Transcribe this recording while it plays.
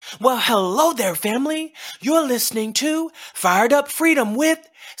Well, hello there, family. You're listening to Fired Up Freedom with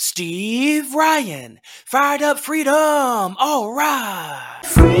Steve Ryan. Fired Up Freedom. All right.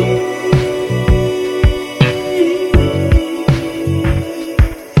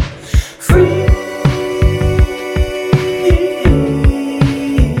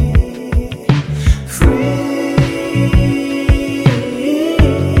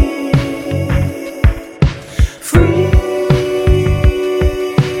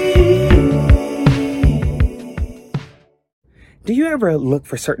 Do you ever look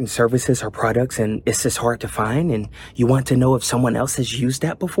for certain services or products and it's just hard to find and you want to know if someone else has used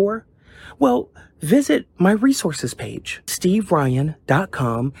that before? Well, visit my resources page,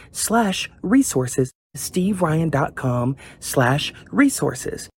 steveryan.com/resources,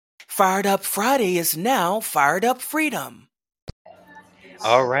 steveryan.com/resources. Fired Up Friday is now Fired Up Freedom.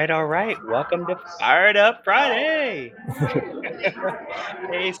 All right. Welcome to Fired Up Friday.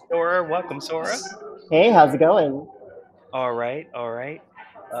 Hey, Sora. Welcome, Sora. Hey, how's it going? All right.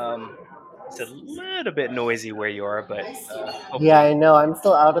 It's a little bit noisy where you are, but Yeah, hopefully. I know. I'm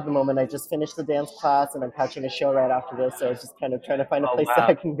still out at the moment. I just finished the dance class and I'm catching a show right after this, so I was just kind of trying to find a Oh, place that wow.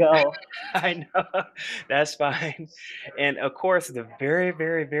 I can go. I know. That's fine. And of course, the very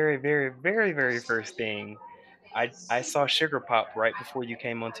first thing I saw Sugar Pop right before you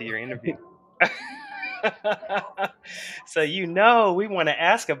came onto your interview. So we want to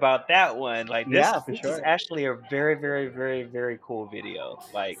ask about that one. Like this Yeah, for this is sure. actually a very cool video.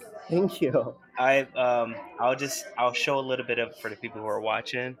 Like Thank you. I'll show a little bit of it for the people who are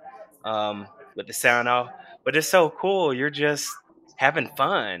watching with the sound off. But it's so cool. You're just having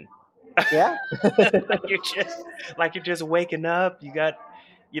fun. Yeah. like you're just you're just waking up. You're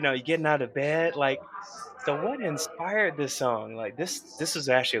getting out of bed. So what inspired this song? Like this is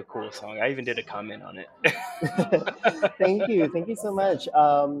actually a cool song. I even did a comment on it. Thank you. Thank you so much.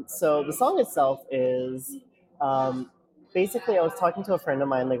 So the song itself is um, basically I was talking to a friend of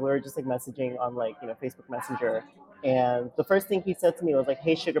mine, like we were just like messaging on Facebook Messenger, and the first thing he said to me was like,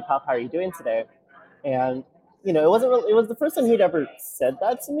 "Hey, Sugar Pop, how are you doing today?" And it wasn't really, it was the first time he'd ever said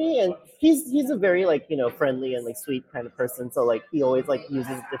that to me, and he's a very friendly and like sweet kind of person, so like he always like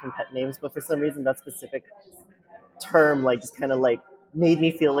uses different pet names, but for some reason that specific term like just kind of like made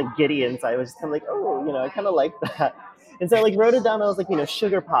me feel like giddy inside. I was just kind of like, oh, I kind of like that. And so I like wrote it down. I was like,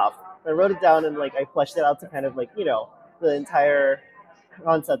 Sugar Pop. I wrote it down and like I fleshed it out to kind of like, the entire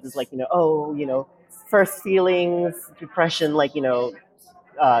concept is like, first feelings, depression, like,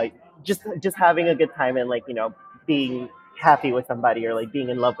 uh, just having a good time and like, being happy with somebody or like being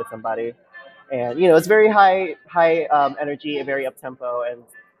in love with somebody. And it's very high energy, very up tempo, and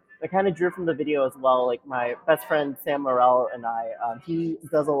I kind of drew from the video as well. Like my best friend Sam Morrell and I, he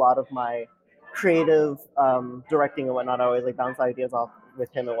does a lot of my creative directing and whatnot. I always like bounce ideas off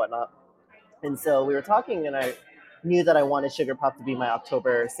with him and whatnot. And so we were talking, and I knew that I wanted Sugar Pop to be my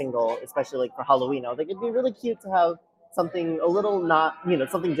October single, especially like for Halloween. I was like, it'd be really cute to have something a little not,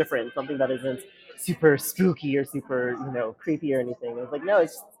 something different, something that isn't super spooky or super, creepy or anything. I was like, no, it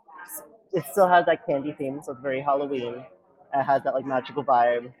still has that candy theme, so it's very Halloween. It has that like magical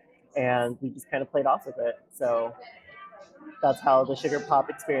vibe, and we just kind of played off with it. So that's how the Sugar Pop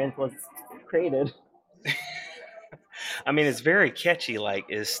experience was created. I mean, it's very catchy. Like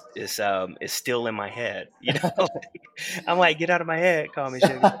it's still in my head. I'm like, get out of my head. Call me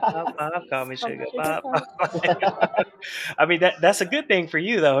Sugar Pop. Call me Sugar Sugar Pop. Pop. I mean, that's a good thing for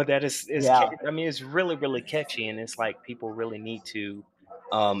you though. That Yeah, I mean, it's really catchy, and it's like people really need to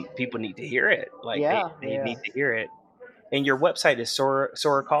people need to hear it. Like yeah, they yeah. need to hear it. And your website is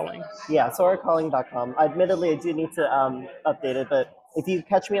Sora Calling. Yeah, soracalling.com. Admittedly, I do need to update it, but if you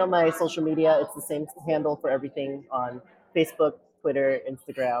catch me on my social media, it's the same handle for everything on Facebook, Twitter,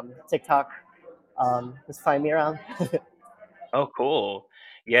 Instagram, TikTok. Just find me around. Oh, cool.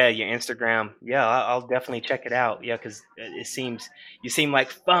 Yeah, your Instagram. Yeah, I'll definitely check it out. Yeah, because you seem like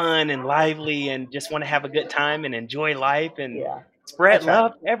fun and lively and just want to have a good time and enjoy life and Yeah, I spread try.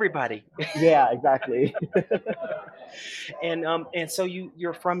 love to everybody. Yeah, exactly. And so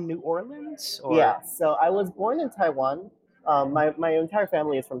you're from New Orleans or? Yeah, so I was born in Taiwan. My entire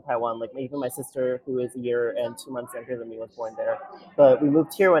family is from Taiwan. Like even my sister, who is a year and 2 months younger than me, was born there. But we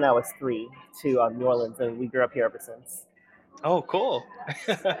moved here when I was 3 to New Orleans, and we grew up here ever since. Oh, cool.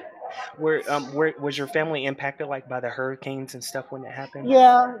 Where was your family impacted like by the hurricanes and stuff when it happened?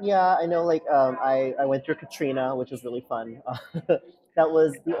 Yeah, yeah, I know. Like, I went through Katrina, which was really fun. That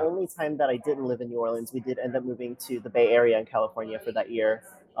was the only time that I didn't live in New Orleans. We did end up moving to the Bay Area in California for that year,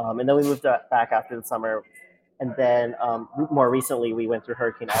 and then we moved back after the summer. And then more recently, we went through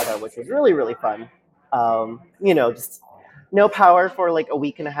Hurricane Ida, which was really fun. Just no power for like a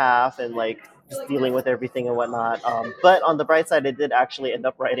week and a half, and like just dealing with everything and whatnot. But on the bright side, I did actually end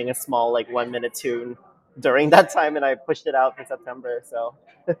up writing a small like 1 minute tune during that time, and I pushed it out for September. So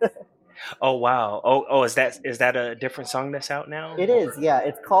Oh wow. Oh, is that a different song that's out now? it is, yeah.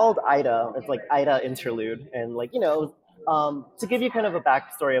 It's called Ida. It's like Ida Interlude, and like to give you kind of a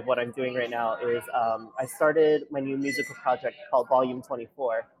backstory of what I'm doing right now is I started my new musical project called Volume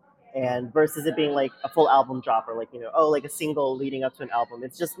 24, and versus it being like a full album drop or like like a single leading up to an album,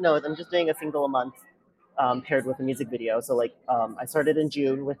 it's just no, I'm just doing a single a month paired with a music video. So like I started in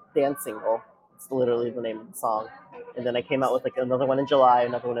June with Dance Single. It's literally the name of the song, and then I came out with like another one in July,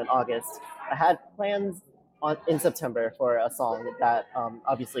 another one in August. I had plans in September for a song that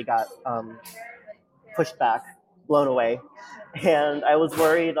obviously got pushed back, blown away, and I was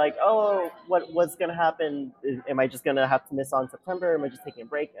worried like, oh, what's gonna happen? Am I just gonna have to miss on September? Am I just taking a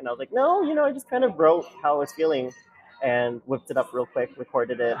break? And I was like, no, I just kind of wrote how I was feeling and whipped it up real quick,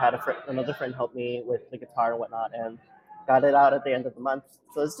 recorded it, had another friend help me with the guitar and whatnot, and got it out at the end of the month.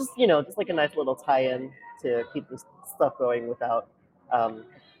 So it's just just like a nice little tie-in to keep this stuff going without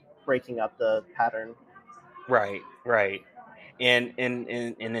breaking up the pattern. Right, right. And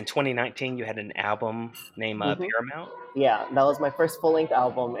in 2019, you had an album named Mm-hmm. Paramount. Yeah, that was my first full-length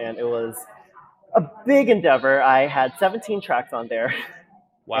album, and it was a big endeavor. I had 17 tracks on there,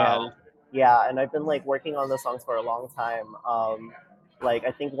 Wow. and yeah, and I've been like working on those songs for a long time. Like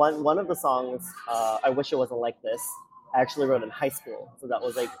I think one of the songs, "I Wish It Wasn't Like This," I actually wrote in high school, so that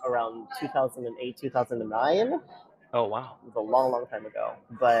was like around 2008, 2009. Oh wow. It was a long, long time ago.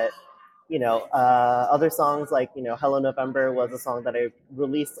 But other songs like "Hello November" was a song that I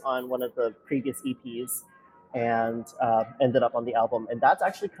released on one of the previous EPs, and ended up on the album. And that's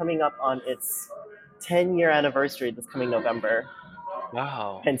actually coming up on its 10-year anniversary this coming November.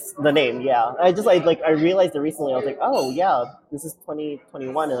 Wow. Hence the name. Yeah, I realized it recently. I was like, oh yeah, this is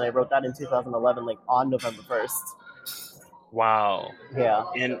 2021, and I wrote that in 2011, like on November 1st. Wow. Yeah.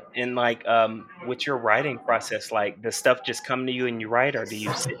 And like with your writing process, like does stuff just come to you and you write, or do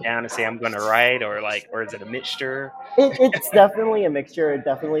you sit down and say I'm gonna write, or is it a mixture? It's definitely a mixture. It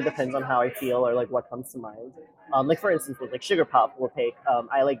definitely depends on how I feel or like what comes to mind. Like for instance, with like Sugar Pop, we'll take.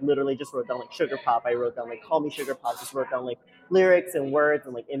 I like literally just wrote down like Sugar Pop. I wrote down like Call Me Sugar Pop. Just wrote down like lyrics and words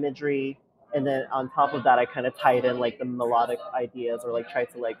and like imagery, and then on top of that, I kind of tied in like the melodic ideas or like try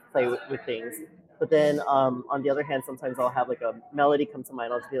to like play with things. But then on the other hand, sometimes I'll have like a melody come to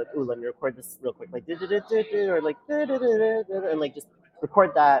mind. I'll just be like, ooh, let me record this real quick, like or like and like just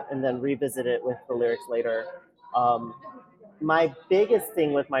record that and then revisit it with the lyrics later. Um, my biggest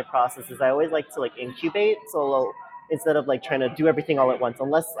thing with my process is I always like to like incubate. So instead of like trying to do everything all at once,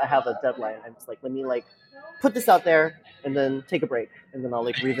 unless I have a deadline, I'm just like, let me like put this out there and then take a break, and then I'll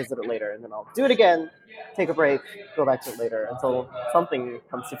like revisit it later, and then I'll do it again, take a break, go back to it later until something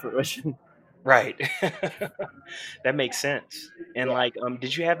comes to fruition. Right. That makes sense. And Yeah. like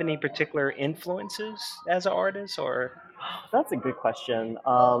did you have any particular influences as an artist, or That's a good question.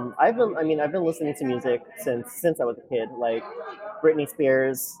 I've been listening to music since I was a kid. Like Britney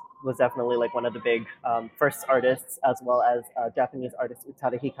Spears was definitely like one of the big first artists, as well as Japanese artist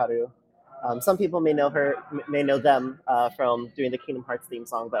Utada Hikaru. Some people may know them from doing the Kingdom Hearts theme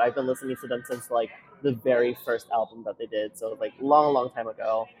song, but I've been listening to them since like the very first album that they did, so like long, long time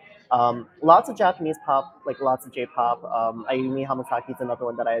ago. Lots of Japanese pop, like lots of J-pop. Ayumi Hamasaki is another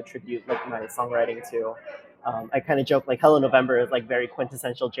one that I attribute like my songwriting to. I kind of joke like "Hello November" is like very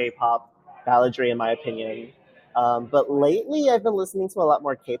quintessential J-pop balladry in my opinion. But lately, I've been listening to a lot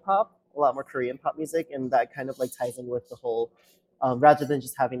more K-pop, a lot more Korean pop music, and that kind of like ties in with the whole. Rather than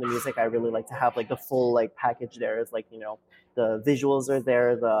just having the music, I really like to have like the full like package. There is like the visuals are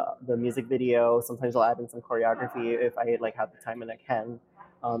there, the music video. Sometimes I'll add in some choreography if I like have the time and I can.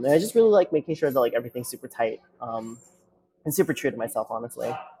 And I just really like making sure that like everything's super tight and super true to myself,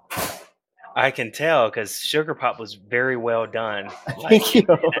 honestly. I can tell because Sugar Pop was very well done. Like, Thank you.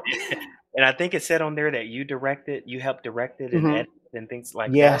 and I think it said on there that you helped direct it and Mhm. edit and things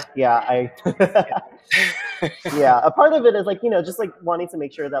like Yeah, that. yeah. A part of it is like just like wanting to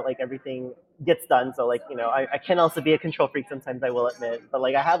make sure that like everything gets done. So like I can also be a control freak sometimes. I will admit, but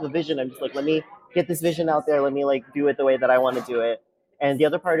like I have a vision. I'm just like, let me get this vision out there. Let me like do it the way that I want to do it. And the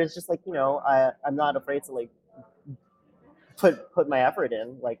other part is just like I'm not afraid to like put my effort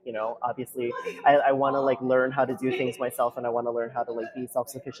in. Like obviously I want to like learn how to do things myself, and I want to learn how to like be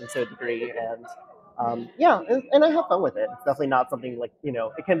self-sufficient to a degree. And yeah, and I have fun with it. It's definitely not something like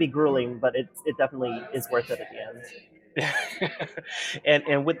it can be grueling, but it definitely is worth it at the end.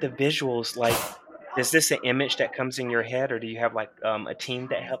 And with the visuals, like Is this an image that comes in your head, or do you have like a team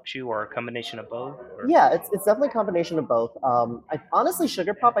that helps you, or a combination of both? Or Yeah, it's definitely a combination of both. Honestly,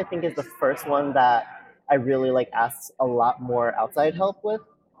 Sugar Pop I think is the first one that I really like asked a lot more outside help with.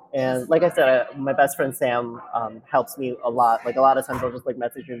 And like I said, my best friend Sam helps me a lot. Like a lot of times I'll just like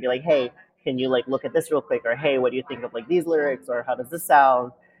message you and be like, hey, can you like look at this real quick? Or hey, what do you think of like these lyrics? Or how does this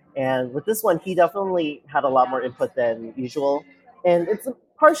sound? And with this one, he definitely had a lot more input than usual. And it's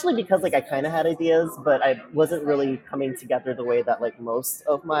partially because like I kind of had ideas, but I wasn't really coming together the way that like most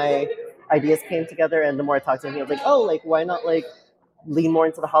of my ideas came together. And the more I talked to him, he was like, oh, like why not like lean more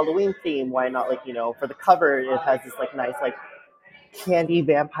into the Halloween theme? Why not like, for the cover it has this like nice like candy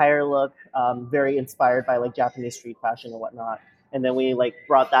vampire look, very inspired by like Japanese street fashion and whatnot. And then we like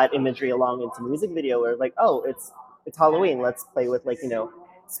brought that imagery along into the music video where like, oh, it's Halloween. Let's play with like,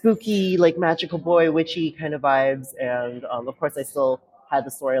 spooky, like magical boy, witchy kind of vibes. And of course I still had the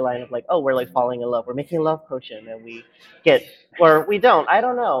storyline of like, oh, we're like falling in love. We're making a love potion and we get, or we don't. I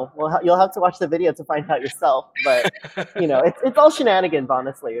don't know. Well, you'll have to watch the video to find out yourself. But, it's all shenanigans,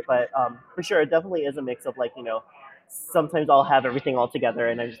 honestly. But for sure, it definitely is a mix of like, sometimes I'll have everything all together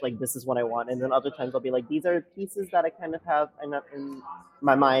and I'm just like, this is what I want. And then other times I'll be like, these are pieces that I kind of have in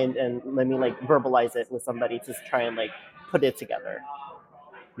my mind and let me like verbalize it with somebody to try and like put it together.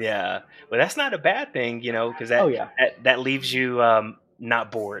 yeah, well, that's not a bad thing, because Oh, that, yeah. that leaves you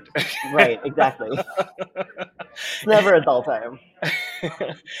not bored. Right, exactly. It's never a dull time.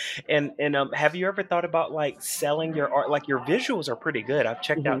 And have you ever thought about like selling your art? Like your visuals are pretty good. I've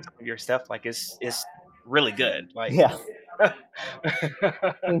checked Hmm. out some of your stuff. Like it's really good. Like Yeah,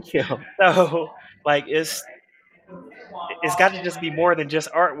 thank you. so, like it's got to just be more than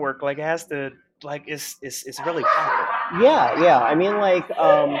just artwork. Like it has to, like it's really popping. Yeah. I mean, like,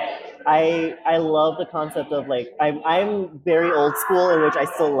 I love the concept of like I'm very old school in which I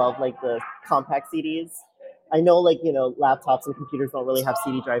still love like the compact CDs. I know like laptops and computers don't really have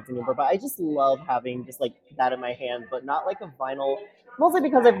CD drives anymore, but I just love having just like that in my hand, but not like a vinyl. Mostly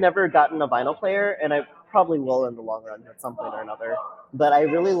because I've never gotten a vinyl player, and I probably will in the long run at some point or another. But I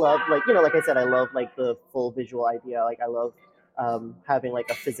really love like like I said, I love like the full visual idea. Like I love having like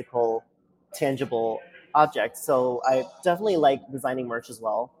a physical, tangible object. So I definitely like designing merch as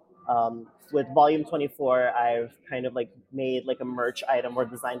well. With Volume 24, I've kind of like made like a merch item or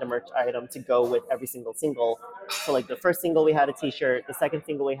designed a merch item to go with every single single. So like the first single we had a T-shirt. The second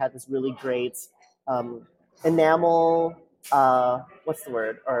single we had this really great um, enamel. What's the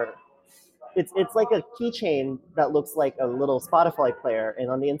word? Or it's like a keychain that looks like a little Spotify player, and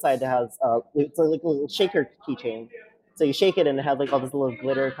on the inside it has it's like a little shaker keychain. So you shake it and it has like all this little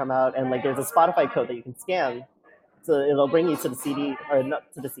glitter come out, and like there's a Spotify code that you can scan, so it'll bring you to the CD, or not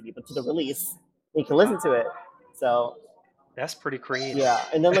to the CD, but to the release. And you can listen to it. So That's pretty creative. yeah,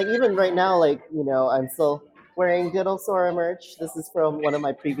 and then like even right now, like I'm still wearing good old Sora merch. This is from one of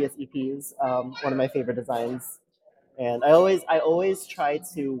my previous EPs, one of my favorite designs, and I always try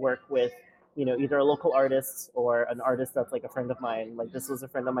to work with either a local artist or an artist that's like a friend of mine. Like this was a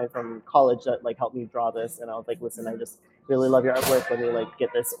friend of mine from college that like helped me draw this, and I was like, listen, I just really love your artwork. Let me like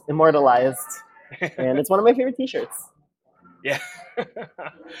get this immortalized, and it's one of my favorite T-shirts. Yeah.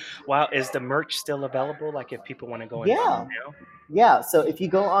 Wow, is the merch still available? Like if people want to go and buy Yeah, it now? yeah. So if you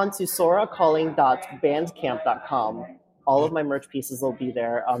go on to soracalling.bandcamp.com, all of Mhm. my merch pieces will be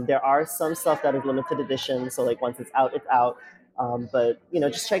there. There are some stuff that is limited edition, so like once it's out, it's out. But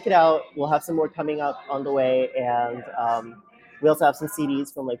just check it out. We'll have some more coming up on the way, and we also have some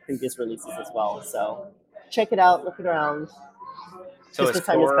CDs from like previous releases as well. So check it out. Look it around. So it's Christmas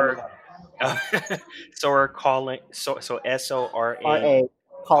time is coming Sora, up. Sora calling, so SORA RA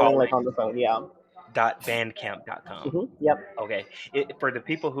calling like calling on the phone. Yeah. dot bandcamp.com. Yep. Okay. For the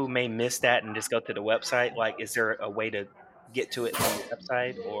people who may miss that and just go to the website, like, is there a way to get to it from the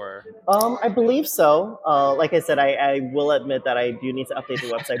website or? I believe so. Like I said, I will admit that I do need to update the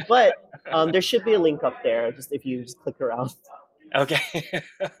website, but there should be a link up there. Just if you just click around. Okay.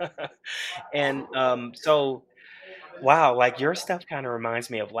 And so wow, like your stuff kind of reminds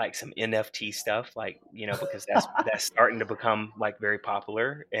me of like some NFT stuff, like, because that's starting to become like very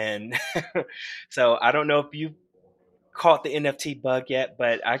popular. And so I don't know if you caught the NFT bug yet,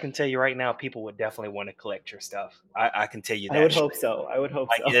 but I can tell you right now, people would definitely want to collect your stuff. I can tell you I that would hope straight. so. I would hope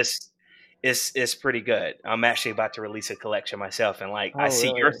Like so. it's pretty good. I'm actually about to release a collection myself, and like I Oh, see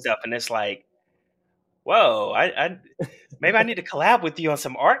your really? stuff, and it's like, whoa, I maybe I need to collab with you on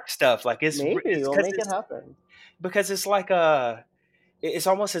some art stuff. Like Maybe it's we'll make it happen. because it's like it's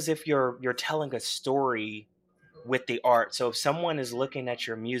almost as if you're telling a story with the art. So if someone is looking at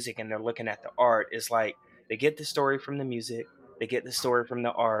your music and they're looking at the art, it's like they get the story from the music, they get the story from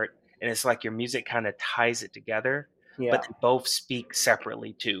the art, and it's like your music kind of ties it together, Yeah. but they both speak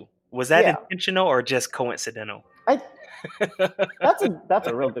separately too. Was that Yeah. intentional or just coincidental? I that's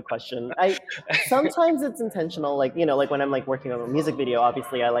a real good question. I sometimes it's intentional, like like when I'm like working on a music video,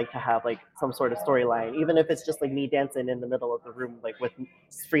 obviously I like to have like some sort of storyline, even if it's just like me dancing in the middle of the room, like with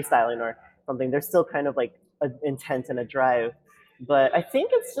freestyling or something. There's still kind of like an intent and a drive. But I think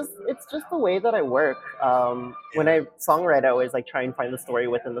it's just the way that I work. When Yeah, I songwrite, I always like try and find the story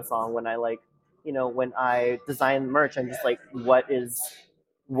within the song. When I like, when I design merch, I'm just like, what is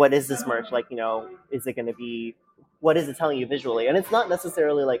this merch like? Is it going to be what is it telling you visually? And it's not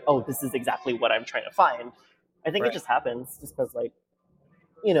necessarily like, oh, this is exactly what I'm trying to find. I think it right. just happens just because, like,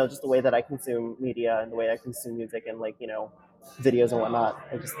 just the way that I consume media and the way I consume music and, like, videos and whatnot.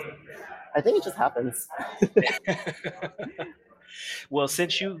 I think it just happens. Well,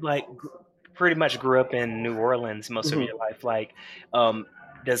 since you like pretty much grew up in New Orleans most of Mhm. your life, like, um,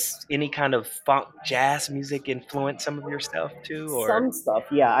 does any kind of funk jazz music influence some of your stuff too, or Some stuff,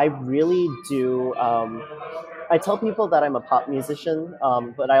 yeah, I really do. I tell people that I'm a pop musician,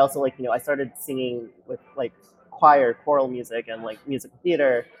 but I also like, I started singing with like choral music and like musical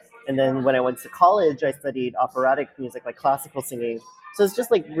theater. And then when I went to college, I studied operatic music, like classical singing. So it's just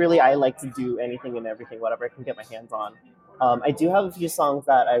like really, I like to do anything and everything, whatever I can get my hands on. I do have a few songs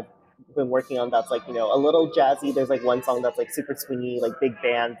that I've been working on that's like, a little jazzy. There's like one song that's like super swingy, like big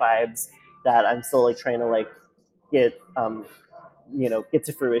band vibes that I'm still like trying to like get get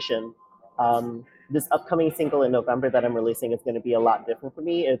to fruition. This upcoming single in November that I'm releasing is going to be a lot different for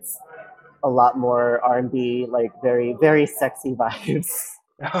me. It's a lot more R&B, like very very sexy vibes,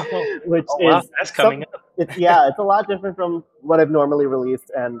 oh, which oh wow, is that's coming up. it's a lot different from what I've normally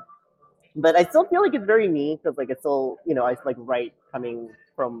released, and but I still feel like it's very me because like it's still I like write coming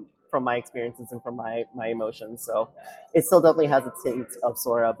from my experiences and from my emotions. So it still definitely has a tint of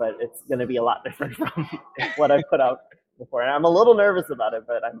Sora, but it's going to be a lot different from what I've put out before. And I'm a little nervous about it,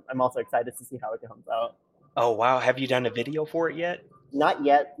 but I'm also excited to see how it comes out. Oh wow, have you done a video for it yet? Not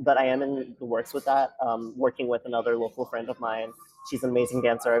yet, but I am in the works with that. Working with another local friend of mine. She's an amazing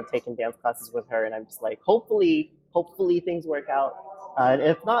dancer. I've taken dance classes with her, and I'm just like, hopefully things work out. And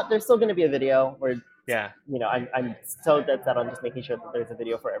if not, there's still going to be a video. Or Yeah. I'm so dead set on just making sure that there's a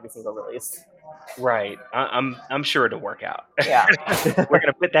video for every single release. Right. I'm sure it'll work out. Yeah. We're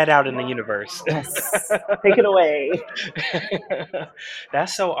gonna put that out in the universe. Yes. Take it away.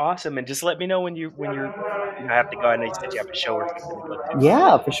 That's so awesome, and just let me know when you have to go. I know you said you have a show or something to go to.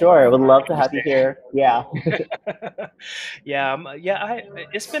 Yeah, for sure. I would love to have you Understand. here. Yeah. Yeah.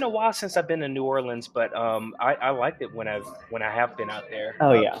 It's been a while since I've been to New Orleans, but I liked it when I have been out there.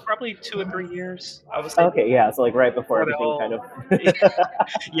 Oh yeah. Probably 2 or 3 years, I would say, Okay, yeah. So like right before before the everything kind whole.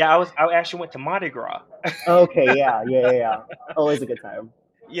 of. Yeah, I actually went to Mardi Gras. Okay, yeah. Always a good time.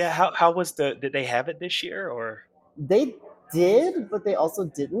 Yeah, how was did they have it this year or? They did, but they also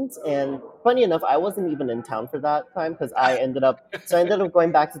didn't. And funny enough, I wasn't even in town for that time because I ended up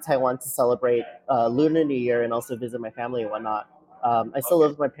going back to Taiwan to celebrate Lunar New Year and also visit my family and whatnot. I still Okay. live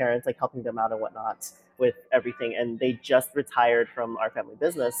with my parents, like helping them out and whatnot with everything. And they just retired from our family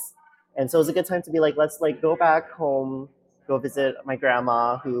business, and so it was a good time to be like, let's like go back home, go visit my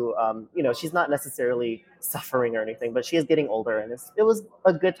grandma, who she's not necessarily suffering or anything, but she is getting older, and it was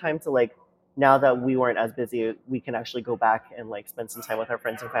a good time to like now that we weren't as busy, we can actually go back and like spend some time with our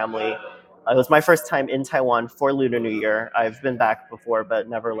friends and family. It was my first time in Taiwan for Lunar New Year. I've been back before, but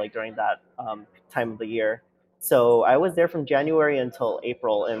never like during that time of the year. So I was there from January until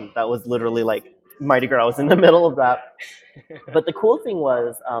April, and that was literally like Mardi Gras was in the middle of that. But the cool thing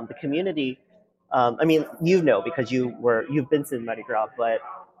was the community. I mean, because you've been to Mardi Gras, but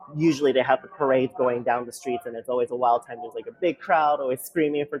usually they have the parades going down the streets, and it's always a wild time. There's like a big crowd, always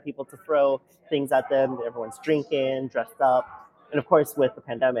screaming for people to throw things at them. Everyone's drinking, dressed up, and of course, with the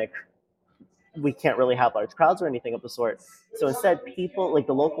pandemic, we can't really have large crowds or anything of the sort. So instead, people like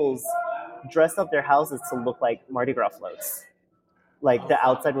the locals dressed up their houses to look like Mardi Gras floats, like Oh, the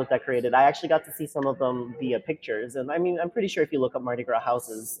outside was decorated. I actually got to see some of them via pictures, and I mean, I'm pretty sure if you look up Mardi Gras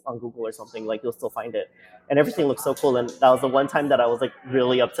houses on Google or something, like you'll still find it, and everything looks so cool. And that was the one time that I was like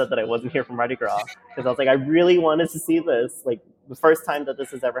really upset that I wasn't here for Mardi Gras because I was like, I really wanted to see this, like the first time that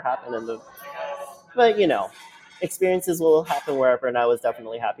this has ever happened, but experiences will happen wherever, and I was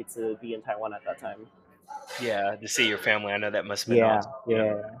definitely happy to be in Taiwan at that time. yeah, to see your family, I know that must have been Yeah, awesome.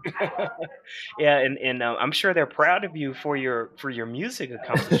 Yeah. yeah. Yeah, and I'm sure they're proud of you for your music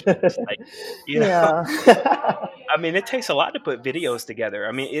accomplishments. Like, you know, Yeah. I mean, it takes a lot to put videos together.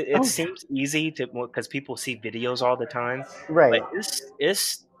 I mean, it Oh yeah. seems easy to because people see videos all the time, but Right.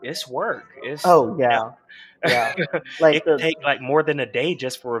 it's work. It's Oh yeah. Yeah. Like It could the take like more than a day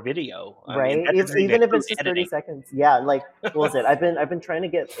just for a video. I mean, right? that doesn't even Even if include it's just 30 editing. seconds. Yeah, like what was it? I've been trying to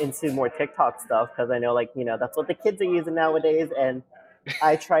get into more TikTok stuff because I know like, that's what the kids are using nowadays. And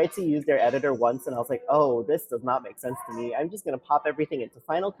I tried to use their editor once and I was like, oh, this does not make sense to me. I'm just gonna pop everything into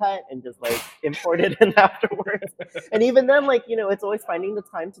Final Cut and just like import it in afterwards. And even then, like, it's always finding the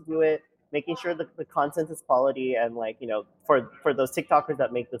time to do it, making sure that the content is quality and like, for those TikTokers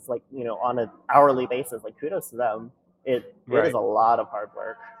that make this like, on an hourly basis, like kudos to them. It is Right. a lot of hard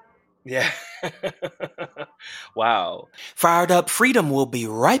work. Yeah. Wow. Fired Up Freedom will be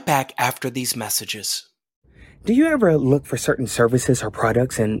right back after these messages. Do you ever look for certain services or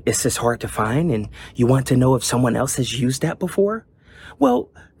products and it's just hard to find and you want to know if someone else has used that before? Well,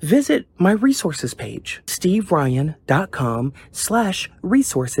 visit my resources page,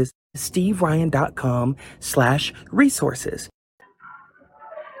 steveryan.com/resources, steveryan.com/resources.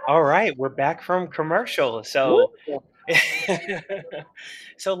 All right, we're back from commercial. Woo!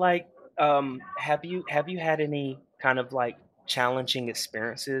 So like, have you had any kind of like challenging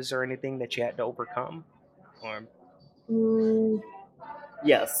experiences or anything that you had to overcome? Or Mm,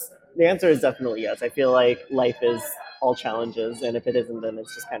 yes. The answer is definitely yes. I feel like life is all challenges, and if it isn't, then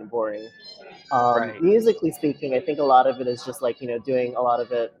it's just kind of boring. right, Musically speaking, I think a lot of it is just like doing a lot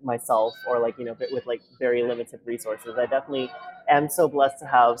of it myself, or like with like very limited resources. I definitely am so blessed to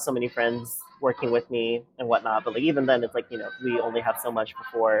have so many friends working with me and whatnot. But like even then, it's like we only have so much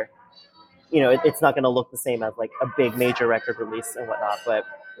before it's not going to look the same as like a big major record release and whatnot. But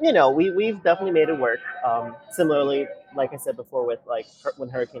we've definitely made it work. Similarly, like I said before, with like when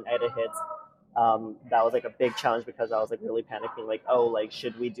Hurricane Ida hit, that was like a big challenge because I was like really panicking. Like, oh, like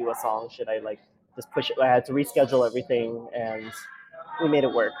should we do a song? Should I like just push it? I had to reschedule everything, and we made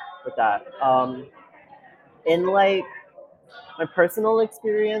it work with that. In like my personal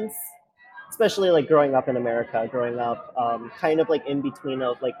experience, especially like growing up in America, growing up kind of like in between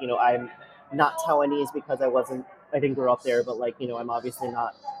of like I'm not Taiwanese because I didn't grow up there, but like I'm obviously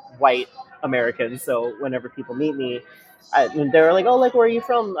not white American. So whenever people meet me, and they're like, oh, like where are you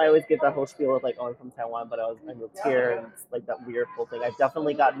from? I always give that whole spiel of like, oh, I'm from Taiwan, but I moved here, and it's like that weird whole thing. I've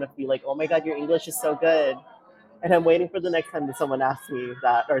definitely gotten to feel like, oh my god, your English is so good. And I'm waiting for the next time that someone asks me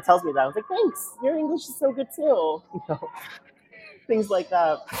that or tells me that. I was like, thanks, your English is so good too. Things like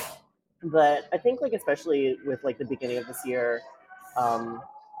that. But I think like especially with like the beginning of this year, um,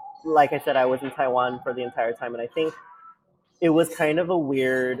 like I said, I was in Taiwan for the entire time, and I think it was kind of a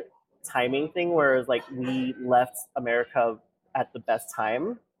weird timing thing where it was like we left America at the best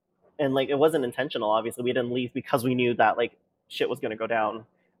time, and like it wasn't intentional. Obviously, we didn't leave because we knew that like shit was gonna go down.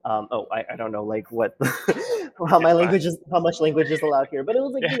 I don't know like what it's fine. how much language is allowed here, but it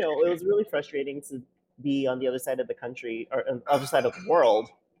was like it was really frustrating to be on the other side of the country or on the other side of the world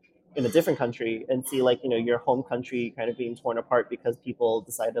in a different country and see like your home country kind of being torn apart because people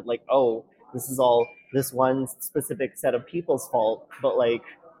decided like, oh, this is all this one specific set of people's fault, but like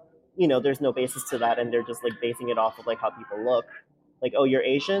there's no basis to that, and they're just like basing it off of like how people look. Like, oh, you're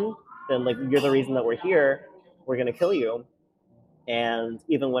Asian, then like you're the reason that we're here, we're gonna kill you. And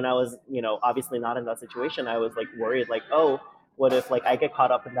even when I was obviously not in that situation, I was like worried like, oh, what if like I get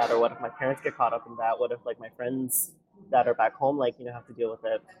caught up in that, or what if my parents get caught up in that, what if like my friends that are back home like have to deal with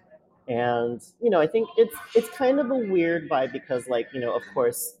it. And I think it's kind of a weird vibe because like of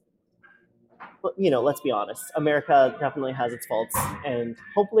course, let's be honest, America definitely has its faults, and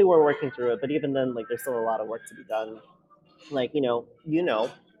hopefully we're working through it, but even then like there's still a lot of work to be done. Like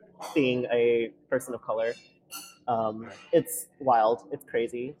being a person of color, Right. it's wild, it's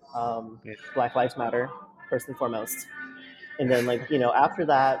crazy. Yeah. Black lives matter first and foremost, and then like after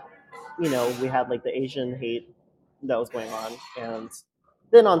that, we had like the Asian hate that was going on, and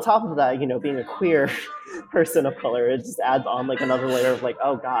then on top of that, being a queer person of color, it just adds on like another layer of like,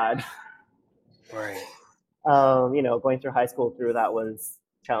 oh god. Right. Going through high school through that was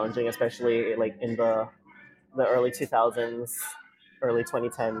challenging, especially like in the early 2000s, early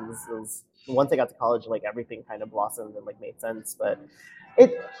 2010s. Was once I got to college, like everything kind of blossomed and like made sense, but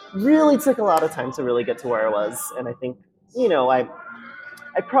it really took a lot of time to really get to where I was, and I think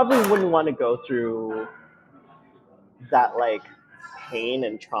I probably wouldn't want to go through that like pain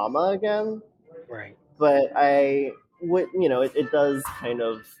and trauma again, Right. but I would, it does kind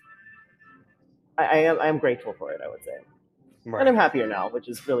of. I am grateful for it, I would say, and I'm Right. happier now, which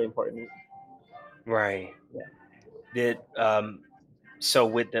is really important. Right. Yeah. Did so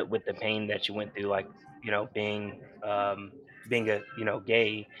with the pain that you went through, like being a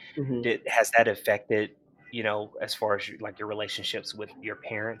gay, Hmm. did has that affected as far as like your relationships with your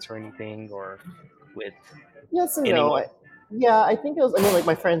parents or anything or with Yes and no. anyone? Yeah, I think it was. I mean, like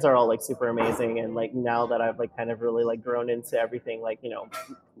my friends are all like super amazing, and like now that I've like kind of really like grown into everything, like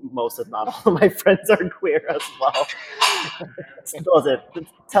most if not all of my friends are queer as well. Does it?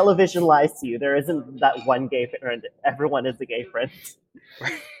 Television lies to you. There isn't that one gay friend. Everyone is a gay friend.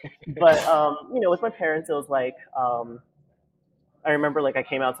 But with my parents, it was like I remember like I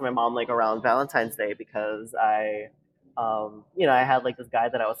came out to my mom like around Valentine's Day because I had like this guy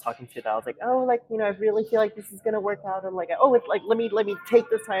that I was talking to that I was like, oh, like I really feel like this is gonna work out, and like, oh, it's like let me take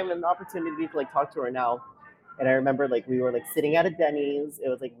this time and the opportunity to like talk to her now. And I remember like we were like sitting at a Denny's. It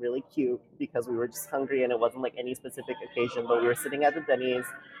was like really cute because we were just hungry and it wasn't like any specific occasion, but we were sitting at the Denny's.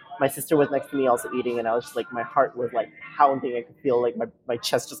 My sister was next to me also eating, and I was just like my heart was like pounding. I could feel like my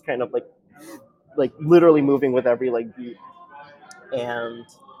chest just kind of like literally moving with every like beat. And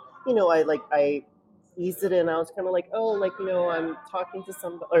I eased it in. I was kind of like, oh, like I'm talking to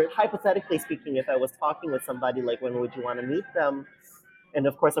somebody, or hypothetically speaking, if I was talking with somebody, like when would you want to meet them? And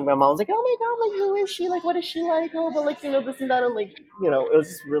of course, my mom was like, oh my god, like who is she? Like what is she like? Oh, but like this and that, and like it was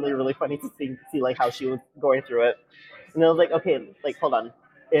just really really funny to see like how she was going through it. And I was like, okay, like hold on,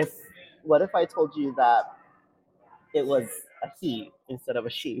 if what if I told you that it was a he instead of a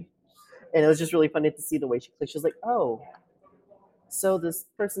she? And it was just really funny to see the way she clicked. She was like, oh, so this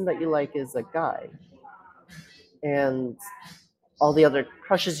person that you like is a guy, and all the other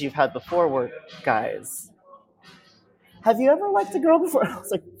crushes you've had before were guys. Have you ever liked a girl before? I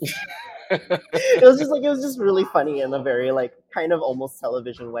was like, it was just really funny in a very like kind of almost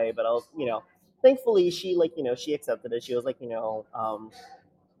television way. But I was, thankfully she like she accepted it. She was like,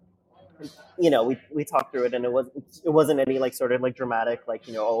 we talked through it, and it wasn't any like sort of like dramatic like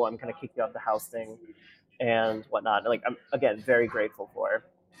oh, I'm gonna kick you out the house thing and whatnot. Like I'm again very grateful for.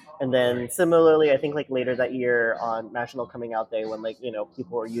 And then Right. similarly, I think like later that year on National Coming Out Day, when like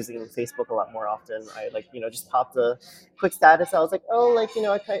people were using Facebook a lot more often, I like just popped a quick status. I was like, oh, like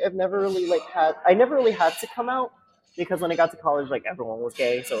I've never really like I never really had to come out because when I got to college, like everyone was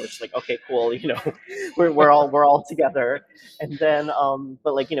gay, so it's just like okay, cool, we're all together. And then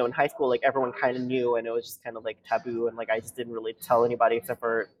but like in high school, like everyone kind of knew, and it was just kind of like taboo, and like I just didn't really tell anybody except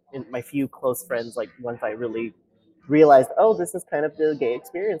for my few close friends. Like once I really realized, oh, this is kind of the gay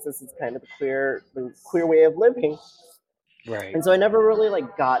experience. This is kind of the queer way of living. Right. And so I never really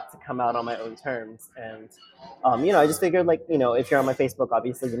like got to come out on my own terms. And I just figured like if you're on my Facebook,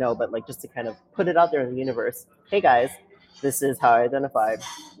 obviously but like just to kind of put it out there in the universe. Hey guys, this is how I identify.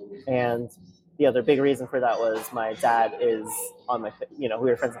 And the other big reason for that was my dad is on my we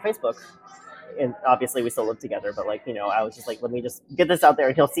were friends on Facebook. And obviously we still live together, but like I was just like, let me just get this out there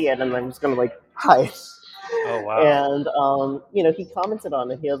and he'll see it, and I'm just gonna like hi. Oh wow. And he commented on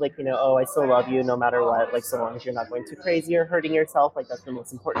it. He was like, oh, I still love you no matter what, like so long as you're not going too crazy or hurting yourself, like that's the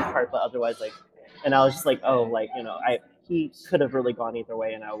most important part. But otherwise, like, and I was just like, oh, like I he could have really gone either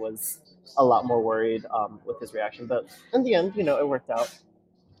way, and I was a lot more worried with his reaction. But in the end, it worked out,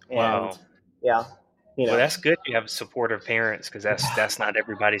 and Wow. yeah, you Well, know, that's good you have supportive parents because that's not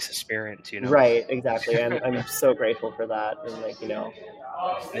everybody's experience. right, exactly. I'm so grateful for that, and like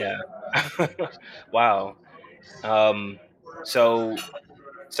Yeah. Wow. Um, so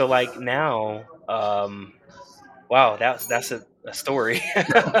like now, wow, that's a story.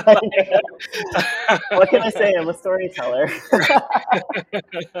 what can I say? I'm a storyteller.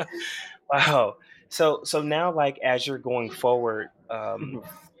 Wow. So now, like, as you're going forward,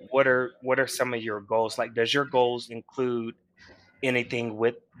 what are some of your goals? Like, does your goals include anything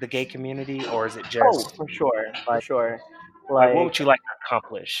with the gay community, or is it Oh, just for sure, for sure. like what Like, would you like to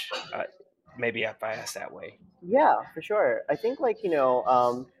accomplish? Maybe if I ask that way. yeah, for sure. I think like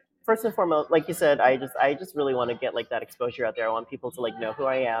first and foremost, like you said, I just really want to get like that exposure out there. I want people to like know who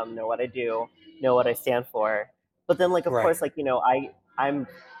I am, know what I do, know what I stand for. But then like of Right. course like I'm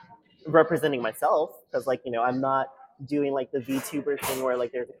representing myself because like I'm not doing like the VTuber thing where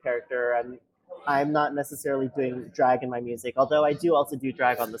like there's a character. I'm not necessarily doing drag in my music, although I do also do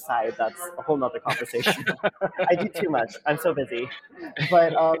drag on the side. That's a whole nother conversation. I do too much. I'm so busy.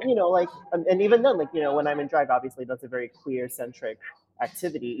 But like, and even then, like, when I'm in drag, obviously that's a very queer centric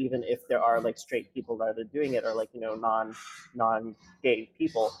activity, even if there are like straight people that are doing it, or like non gay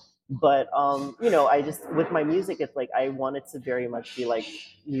people. But I just with my music, it's like I want it to very much be like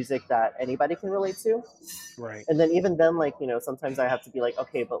music that anybody can relate to. Right. And then even then, like sometimes I have to be like,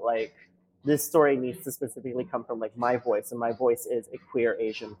 okay, but like this story needs to specifically come from like my voice, and my voice is a queer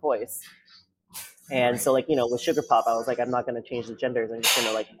Asian voice. And Right. so like with Sugar Pop, I was like, I'm not gonna change the genders. I'm just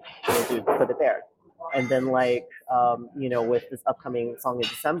gonna like put it there. And then like with this upcoming song in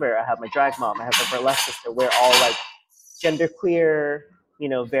December, I have my drag mom, I have my burlesque sister. We're all like genderqueer,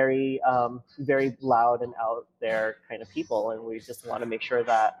 very very loud and out there kind of people, and we just want to make sure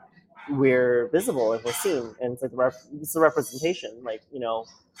that we're visible and we're seen, and it's like it's a representation. Like,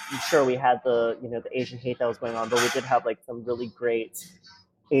 I'm sure we had the Asian hate that was going on, but we did have like some really great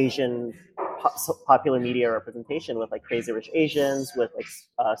Asian popular media representation with like Crazy Rich Asians, with like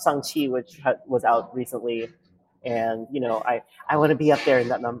Shang-Chi, which was out recently. And I want to be up there in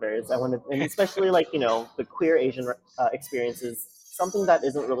that numbers. I want to, and especially like the queer Asian experiences, something that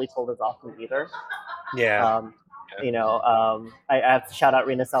isn't really told as often either. Yeah. I have to shout out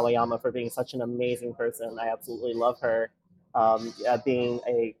Rina Sawayama for being such an amazing person. I absolutely love her. Being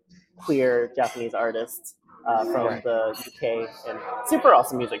a queer Japanese artist from the UK, and super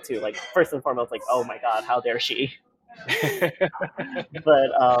awesome music too. Like, first and foremost, like, oh my god, how dare she?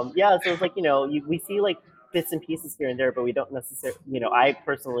 But yeah, so it's like we see like bits and pieces here and there, but we don't necessarily. I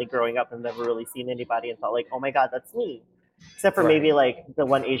personally, growing up, have never really seen anybody and thought like, oh my god, that's me. Except for maybe like the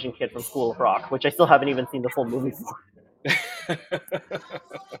one Asian kid from School of Rock, which I still haven't even seen the full movie for.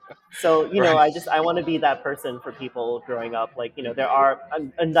 So I want to be that person for people growing up. Like, there are,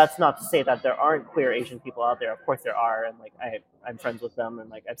 and that's not to say that there aren't queer Asian people out there. Of course there are, and like I'm friends with them, and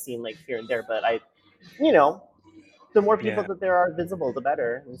like I've seen like here and there. But the more people that there are visible, the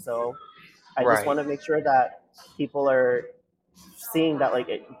better. And so I just want to make sure that people are seeing that like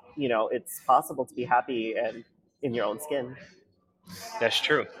it's possible to be happy and in your own skin. That's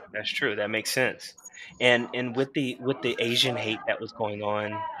true. That makes sense. And with the Asian hate that was going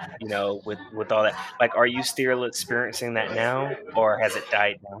on, with all that, like, are you still experiencing that now, or has it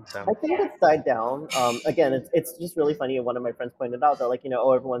died down some? I think it's died down. Again, it's just really funny. One of my friends pointed out that like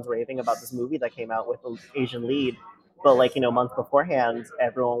everyone's raving about this movie that came out with an Asian lead, but like months beforehand,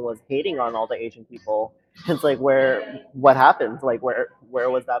 everyone was hating on all the Asian people. It's like, what happened? Like, where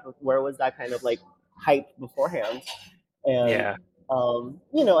was that? Where was that kind of like hype beforehand? And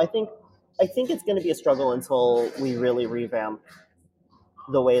I think it's going to be a struggle until we really revamp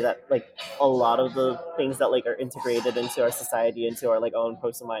the way that like a lot of the things that like are integrated into our society, into our like own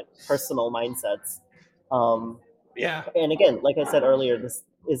personal mindsets. And again, like I said earlier, this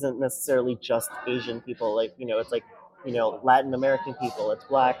isn't necessarily just Asian people. Like, it's like Latin American people, it's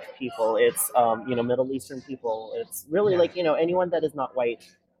Black people, it's Middle Eastern people. It's really like anyone that is not white.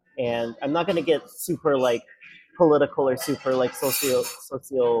 And I'm not going to get super like political or super like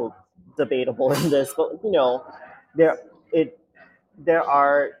socio debatable in this, but there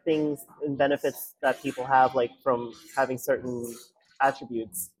are things and benefits that people have like from having certain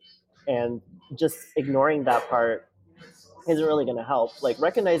attributes, and just ignoring that part isn't really going to help. Like,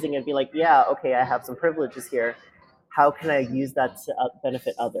 recognizing it and be like, yeah, okay, I have some privileges here, how can I use that to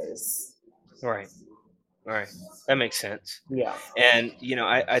benefit others? Right, that makes sense. Yeah. And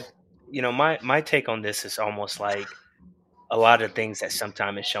my take on this is almost like a lot of things that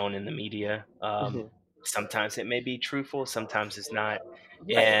sometimes is shown in the media. Sometimes it may be truthful, sometimes it's not.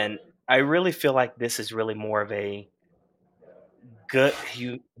 And I really feel like this is really more of a good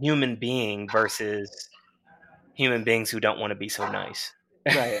human being versus human beings who don't want to be so nice.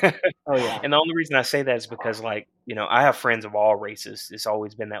 Right. Oh yeah. And the only reason I say that is because, like, I have friends of all races. It's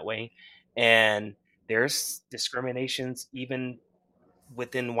always been that way. And there's discriminations even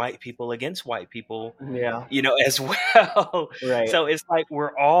within white people against white people, as well. Right. So it's like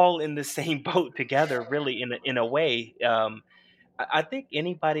we're all in the same boat together, really, in a way. I think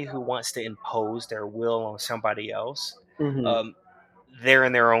anybody who wants to impose their will on somebody else, they're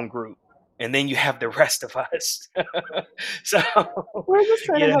in their own group. And then you have the rest of us. So we're just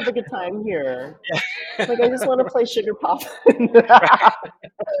trying to have a good time here. Like, I just want to play Sugar Pop.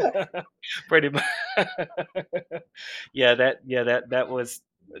 Pretty much. That was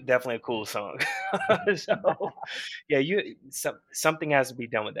definitely a cool song. So something has to be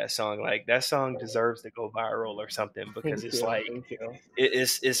done with that song. Like, that song deserves to go viral or something, because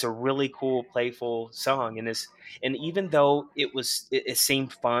it's a really cool, playful song, and even though it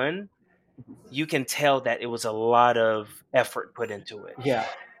seemed fun, you can tell that it was a lot of effort put into it.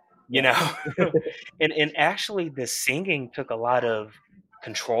 And actually the singing took a lot of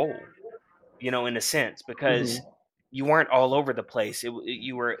control, in a sense, because you weren't all over the place.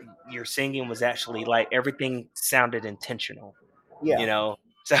 Your singing was actually like, everything sounded intentional.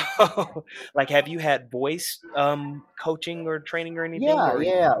 So like, have you had voice coaching or training or anything?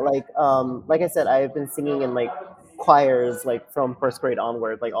 Like I said, I've been singing in like choirs like from first grade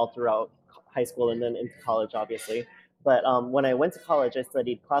onward, like all throughout high school and then into college, obviously. But when I went to college, I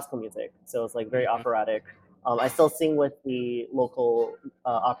studied classical music, so it's like very operatic. I still sing with the local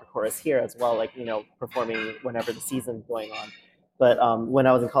opera chorus here as well, like performing whenever the season's going on. But when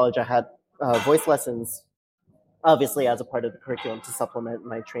I was in college, I had voice lessons obviously as a part of the curriculum to supplement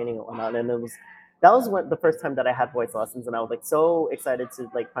my training and whatnot. And that was the first time that I had voice lessons, and I was like so excited to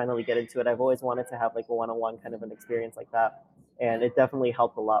like finally get into it. I've always wanted to have like a one-on-one kind of an experience like that, and it definitely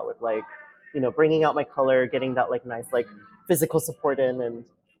helped a lot with like bringing out my color, getting that like nice like physical support in, and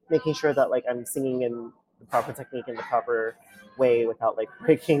making sure that like I'm singing in the proper technique in the proper way without like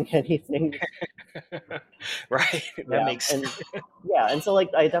breaking anything. Right. That Yeah, makes and so like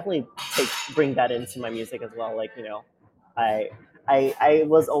I definitely bring that into my music as well. Like I I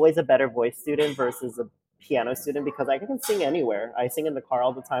was always a better voice student versus a piano student because I can sing anywhere. I sing in the car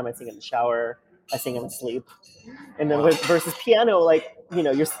all the time. I sing in the shower. I sing in sleep. And then wow. versus piano, like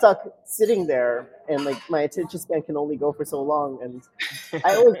you're stuck sitting there, and like my attention span can only go for so long. And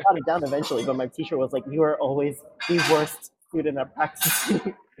I always got it down eventually, but my teacher was like, "You are always the worst student at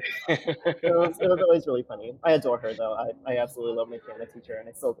practicing." It was always really funny. I adore her though. I absolutely love my piano teacher, and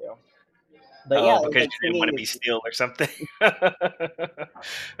I still do. But yeah, Oh, because like you didn't want singing to is be still or something.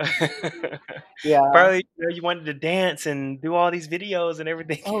 yeah. Probably, you wanted to dance and do all these videos and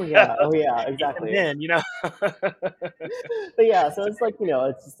everything Oh yeah. else, Oh yeah. even Exactly. then. But yeah, so it's like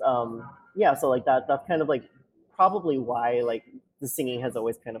it's just yeah. So like that's kind of like probably why like the singing has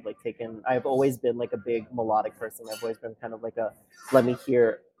always kind of like taken. I've always been like a big melodic person. I've always been kind of like a let me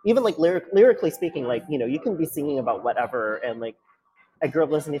hear. Even like lyrically speaking, like you can be singing about whatever, and like I grew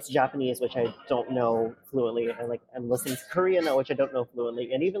up listening to Japanese, which I don't know fluently, and like I'm listening to Korean now, which I don't know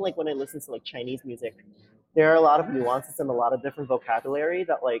fluently, and even like when I listen to like Chinese music, there are a lot of nuances and a lot of different vocabulary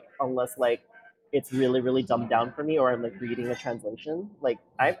that like unless like it's really really dumbed down for me or I'm like reading a translation, like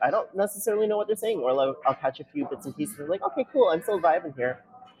I don't necessarily know what they're saying, or like I'll catch a few bits and pieces and like okay cool I'm still vibing here.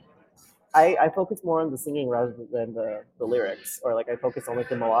 I focus more on the singing rather than the lyrics, or like I focus on like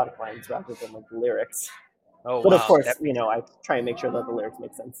the melodic lines rather than like the lyrics. Oh, But of wow. course, I try and make sure that the lyrics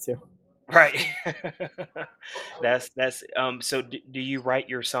make sense too. Right. So do you write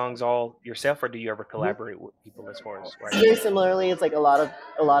your songs all yourself, or do you ever Mhm. collaborate with people as far as So writing? very similarly, it's like a lot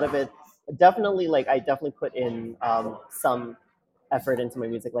of it. Definitely, like I definitely put in some effort into my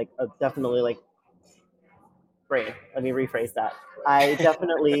music. Like definitely, like brain. Let me rephrase that. I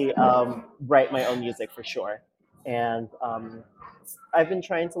definitely write my own music for sure, and I've been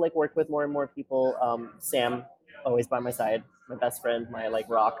trying to like work with more and more people. Sam, always by my side, my best friend, my like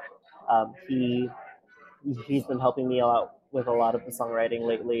rock. He's been helping me out with a lot of the songwriting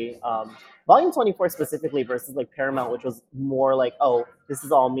lately. Volume 24 specifically versus like Paramount, which was more like, oh, this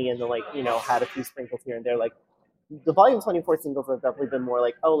is all me, and then like had a few sprinkles here and there. Like the Volume 24 singles have definitely been more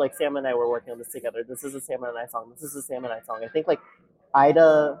like, oh, like Sam and I were working on this together. This is a Sam and I song. This is a Sam and I song. I think like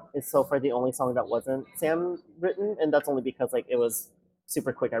Ida is so far the only song that wasn't Sam written, and that's only because like it was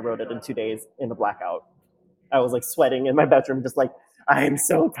super quick. I wrote it in 2 days in a blackout. I was like sweating in my bedroom, just like, I am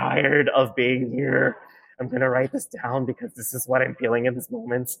so tired of being here. I'm gonna write this down because this is what I'm feeling in this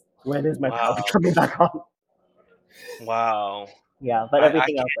moment. When is my power Wow. coming back on? Wow. Yeah, but I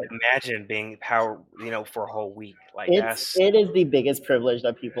everything else, like, can't imagine being power, for a whole week. Like, it's that's it is the biggest privilege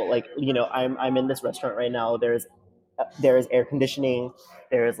that people like. I'm in this restaurant right now. There is air conditioning.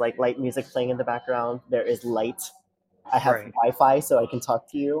 There is like light music playing in the background. There is light. I have right. Wi-Fi so I can talk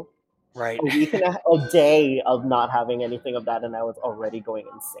to you. Right. A week and a day of not having anything of that, and I was already going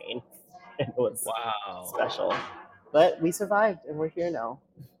insane. It was Wow. special. But we survived and we're here now.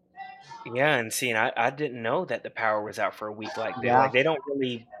 Yeah, and see, and I didn't know that the power was out for a week like that. Yeah. Like,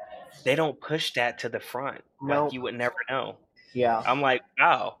 they don't push that to the front. Like, No. you would never know. Yeah. I'm like,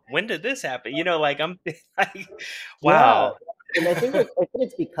 "Wow, when did this happen?" Like, I'm like, Yeah. "Wow." And I think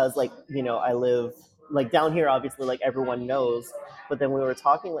it's because like, I live like down here obviously like everyone knows, but then we were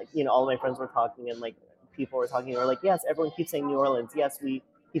talking like, all of my friends were talking and like people were talking, or like, yes, everyone keeps saying New Orleans. Yes, we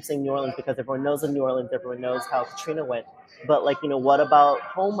keep saying New Orleans because everyone knows in New Orleans, everyone knows how Katrina went. But like, what about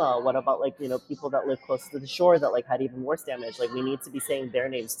Homa? What about like, people that live close to the shore that like had even worse damage? Like we need to be saying their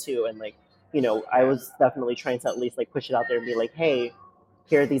names too. And like, I was definitely trying to at least like push it out there and be like, hey,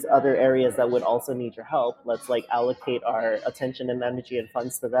 here are these other areas that would also need your help. Let's like allocate our attention and energy and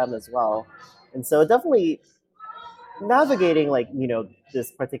funds to them as well. And so definitely navigating like,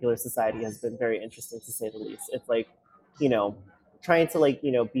 this particular society has been very interesting to say the least. It's like, you know, trying to like,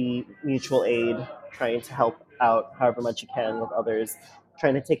 be mutual aid, trying to help out however much you can with others,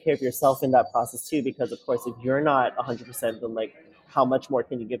 trying to take care of yourself in that process too, because of course if you're not 100%, then like how much more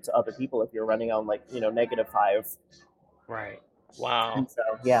can you give to other people if you're running on like, -5? Right. Wow. And so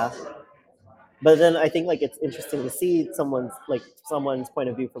yeah, but then I think like it's interesting to see someone's point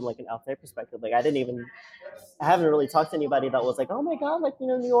of view from like an outside perspective. Like I haven't really talked to anybody that was like, oh my god, like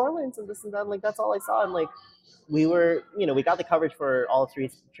New Orleans and this and that. Like that's all I saw, and like we got the coverage for all three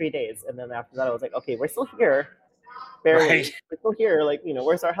days, and then after that I was like, okay, we're still here. barely. Right. We're still here. Like,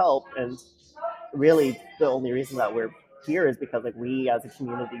 where's our help? And really, the only reason that we're here is because like we as a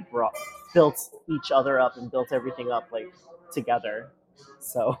community built each other up and built everything up like together.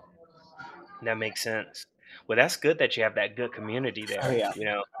 So, That makes sense. Well, that's good that you have that good community oh there, yeah,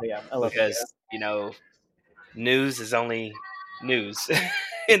 oh yeah, I love it here. because, news is only news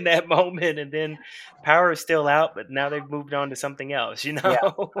in that moment, and then power is still out, but now they've moved on to something else, Yeah,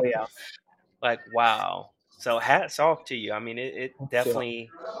 oh yeah, Like, wow. So hats off to you. I mean, it thank you. definitely,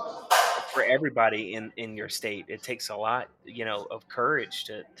 for everybody in your state, it takes a lot, of courage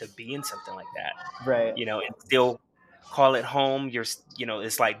to be in something like that, Right. and still call it home.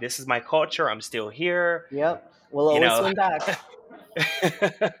 It's like, this is my culture. I'm still here, Yep. We'll you always know. swim back.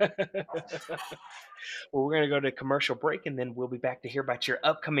 Well, we're gonna go to commercial break, and then we'll be back to hear about your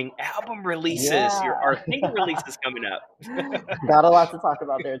upcoming album releases, Yeah. our single releases coming up. Got a lot to talk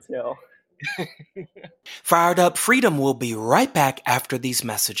about there too. Fired Up Freedom will be right back after these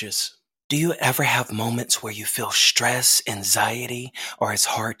messages. Do you ever have moments where you feel stress, anxiety, or it's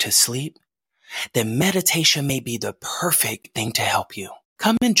hard to sleep? Then meditation may be the perfect thing to help you.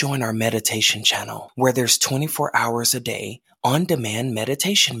 Come and join our meditation channel, where there's 24 hours a day on-demand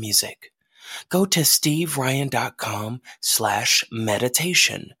meditation music. Go to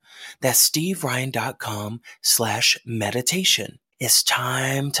steveryan.com/meditation. That's steveryan.com/meditation. It's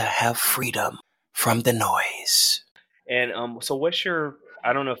time to have freedom from the noise. And so what's your,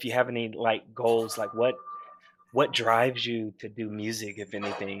 I don't know if you have any like goals, like what drives you to do music, if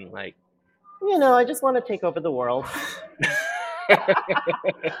anything, like. I just want to take over the world.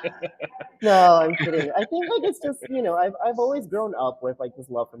 No, I'm kidding. I think like it's just I've always grown up with like this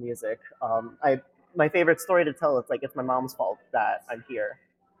love for music. My favorite story to tell is like it's my mom's fault that I'm here.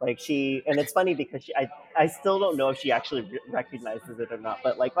 Like and it's funny because I still don't know if she actually recognizes it or not.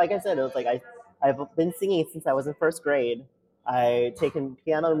 But like I said, it was like I've been singing since I was in first grade. I taken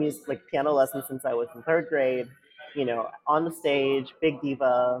piano lessons since I was in third grade. On the stage, big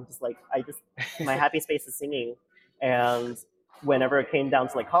diva, just like my happy space is singing, and whenever it came down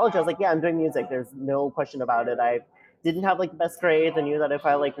to like college, I was like, yeah, I'm doing music. There's no question about it. I didn't have like the best grades. I knew that if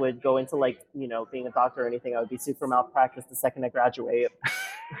I like would go into like, being a doctor or anything, I would be super malpractice the second I graduate.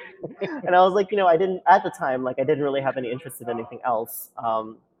 And I was like, I didn't at the time, like I didn't really have any interest in anything else.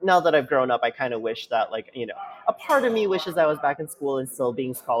 Now that I've grown up, I kind of wish that like, a part of me wishes I was back in school and still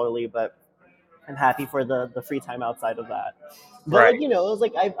being scholarly, but I'm happy for the free time outside of that. But Right. like, it was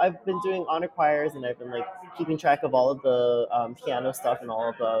like I've been doing honor choirs and I've been like keeping track of all of the piano stuff and all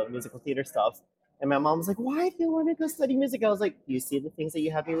of the musical theater stuff. And my mom was like, "Why do you want to go study music?" I was like, "Do you see the things that you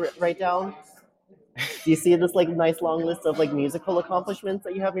have me write down? Do you see this like nice long list of like musical accomplishments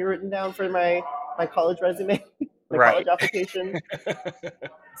that you have me written down for my college resume, my Right. college application?"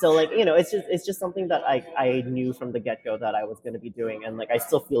 So like it's just something that I knew from the get-go that I was going to be doing, and like I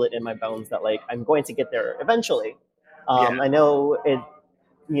still feel it in my bones that like I'm going to get there eventually. Yeah. I know it,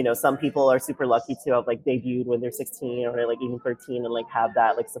 some people are super lucky to have like debuted when they're 16 or like even 13 and like have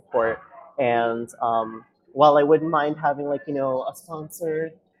that like support. And while I wouldn't mind having like a sponsor,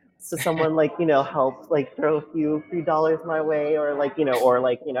 so someone like help like throw a few $3 my way or like or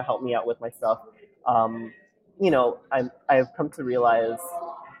like help me out with my stuff. I've come to realize,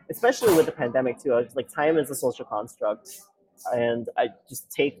 especially with the pandemic too, I was like time is a social construct, and I just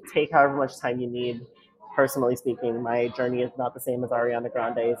take however much time you need. Personally speaking, my journey is not the same as Ariana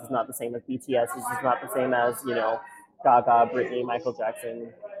Grande's. It's not the same as BTS's. It's not the same as Gaga, Britney, Michael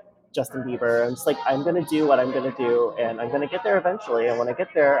Jackson, Justin Bieber. I'm just like I'm gonna do what I'm gonna do, and I'm gonna get there eventually. And when I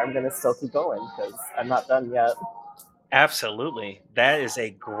get there, I'm gonna still keep going because I'm not done yet. Absolutely. That is a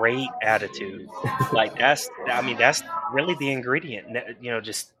great attitude. Like that's really the ingredient,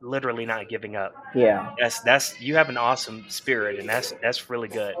 just literally not giving up. Yeah, That's you have an awesome spirit, and that's really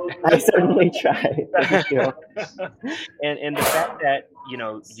good. I certainly try. Thank you. And the fact that,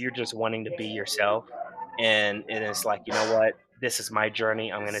 you're just wanting to be yourself, and it's like, you know what, this is my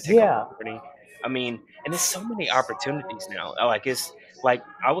journey. I'm gonna take on Yeah. the journey. I mean, and there's so many opportunities now. Like it's like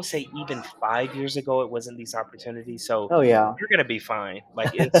I would say even 5 years ago it wasn't these opportunities. So Oh yeah. you're gonna be fine. Like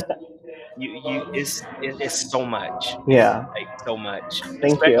it's so much. It's Yeah. like so much, Thank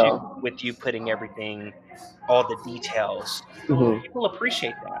especially you. with you putting everything, all the details. Hmm. People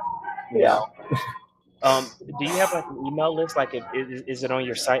appreciate that, you Yeah. know. Do you have like an email list? Like, is it on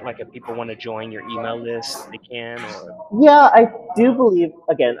your site? Like, if people want to join your email list, they can. Or Yeah, I do believe.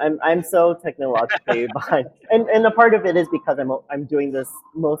 Again, I'm so technologically behind, and a part of it is because I'm doing this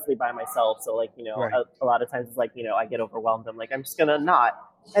mostly by myself. So like right? a lot of times it's like I get overwhelmed. I'm like I'm just gonna not.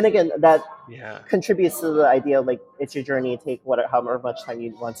 And again, that Yeah, contributes to the idea of like it's your journey. Take however much time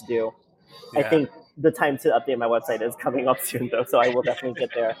you want to do. I yeah, think the time to update my website is coming up soon, though, so I will definitely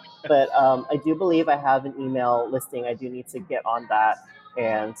get there. But I do believe I have an email listing. I do need to get on that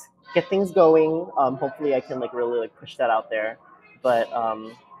and get things going. Hopefully, I can like really like push that out there. But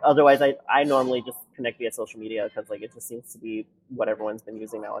otherwise, I normally just connect via social media because like it just seems to be what everyone's been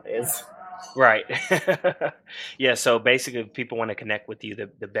using nowadays. Right. Yeah, so basically if people want to connect with you,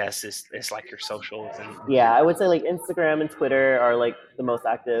 the best is it's like your socials and Yeah, I would say like Instagram and Twitter are like the most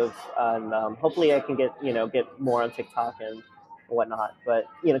active, and hopefully I can get more on TikTok and whatnot. But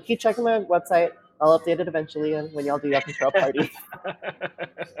keep checking my website. I'll update it eventually, and when y'all do, y'all can throw a party.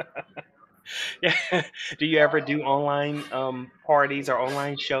 Yeah. Do you ever do online parties or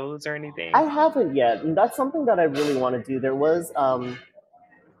online shows or I anything? haven't yet, and that's something that I really want to do. There was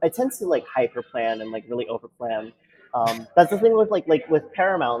I tend to like hyper plan and like really over plan. That's the thing with like with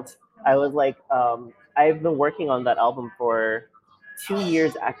Paramount. I was like, I've been working on that album for 2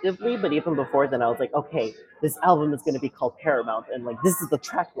 years actively, but even before then, I was like, okay, this album is going to be called Paramount, and like this is the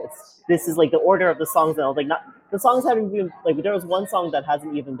track list. This is like the order of the songs, and I was like, not the songs haven't even like there was one song that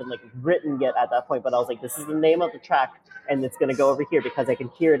hasn't even been like written yet at that point, but I was like, this is the name of the track, and it's going to go over here because I can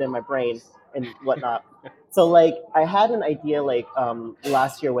hear it in my brain and whatnot. So like I had an idea like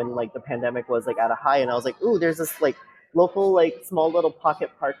last year when like the pandemic was like at a high, and I was like, ooh, there's this like local like small little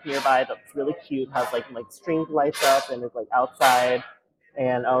pocket park nearby that's really cute, has like string lights up and is like outside.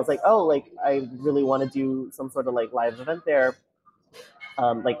 And I was like, oh, like I really want to do some sort of like live event there,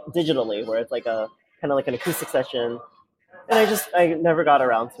 like digitally, where it's like a kind of like an acoustic session. And I never got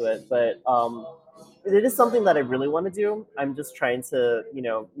around to it, but it is something that I really want to do. I'm just trying to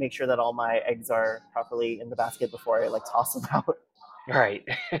make sure that all my eggs are properly in the basket before I like toss them out. Right.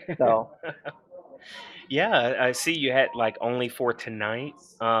 So Yeah, I see you had like Only for Tonight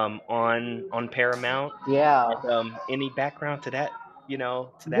on Paramount. yeah, And, any background to that, to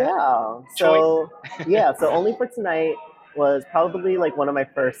that yeah. choice? So Only for Tonight was probably like one of my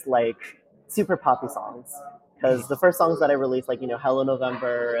first like super poppy songs, Mhm. because the first songs that I released, like Hello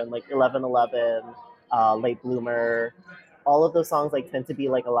November and like 1111, Late Bloomer, all of those songs like tend to be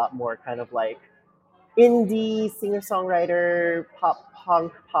like a lot more kind of like indie singer songwriter pop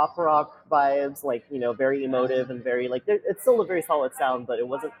punk pop rock vibes, like very emotive and very like it's still a very solid sound, but it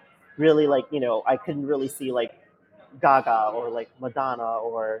wasn't really like I couldn't really see like Gaga or like Madonna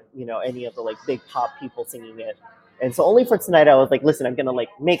or any of the like big pop people singing it. And so Only for Tonight, I was like, listen, I'm gonna like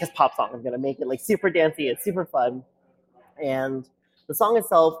make a pop song. I'm gonna make it like super dancey. It's super fun. And the song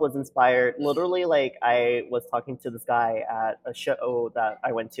itself was inspired literally like I was talking to this guy at a show that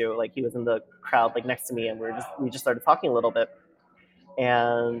I went to. Like he was in the crowd like next to me, and we just started talking a little bit.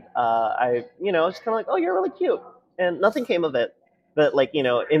 And I just kind of like, oh, you're really cute, and nothing came of it. But like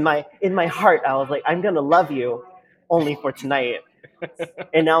in my heart, I was like, I'm gonna love you only for tonight.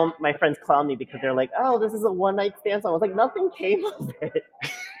 And now my friends clown me because they're like, oh, this is a one night stand song. I was like, nothing came of it.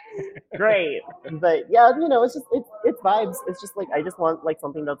 Great. But yeah, it's just it's vibes. It's just like I just want like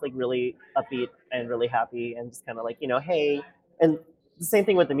something that's like really upbeat and really happy, and just kind of like hey. And the same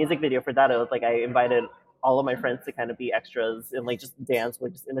thing with the music video for that. It was like I invited all of my friends to kind of be extras and like just dance. We're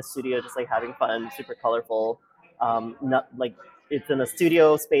just in a studio, just like having fun, super colorful. Not like it's in a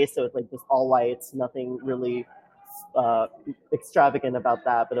studio space, so it's like just all whites, nothing really uh, extravagant about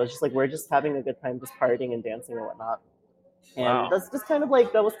that. But it was just like we're just having a good time, just partying and dancing and whatnot. And Wow. that's just kind of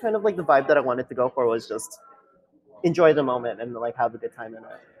like that was kind of like the vibe that I wanted to go for, was just enjoy the moment and like have a good time in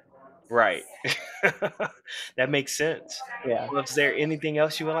it. Right. That makes sense. Yeah. Well, is there anything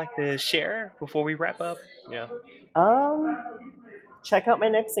else you would like to share before we wrap up? Yeah. Check out my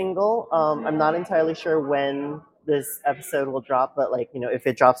next single. I'm not entirely sure when this episode will drop, but like if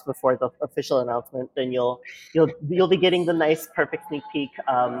it drops before the official announcement, then you'll be getting the nice perfect sneak peek.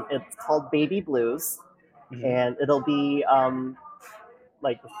 It's called Baby Blues, Mhm. and it'll be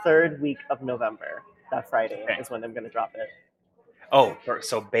like the third week of November. That Friday Okay. is when I'm gonna drop it. Oh,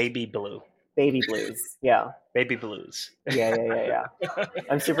 so Baby Blue. Baby Blues. Yeah. Baby Blues. Yeah.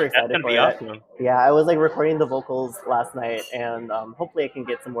 I'm super That's excited gonna for be it. awesome. Yeah, I was like recording the vocals last night, and hopefully I can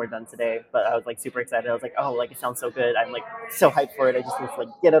get some more done today. But I was like super excited. I was like, oh, like it sounds so good. I'm like so hyped for it. I just need to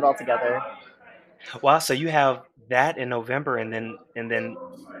like get it all together. Wow, so you have that in November and then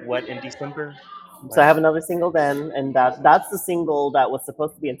what in December? So I Like have another single then, and that's the single that was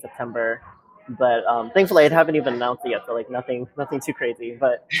supposed to be in September, but thankfully I haven't even announced it yet. So like nothing too crazy.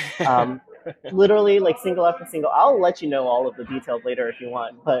 But um, literally like single after single. I'll let you know all of the details later if you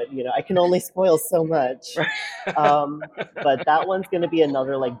want, but I can only spoil so much. Um, but that one's going to be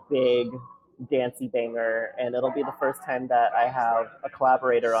another like big dancey banger, and it'll be the first time that I have a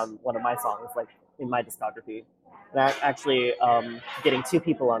collaborator on one of my songs, like in my discography. And I'm actually getting two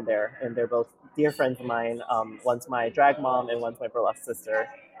people on there, and they're both dear friends of mine. One's my drag mom and one's my burlesque sister.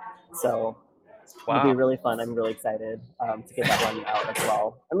 So it'll be really fun. I'm really excited to get that one out as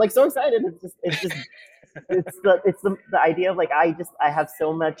well. I'm like so excited. It's the idea of like I have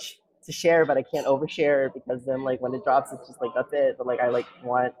so much to share, but I can't overshare because then like when it drops, it's just like that's it. But like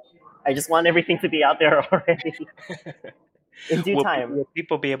I just want everything to be out there already in due time. Will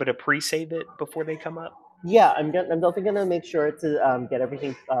people be able to pre-save it before they come up? Yeah, I'm definitely gonna make sure to get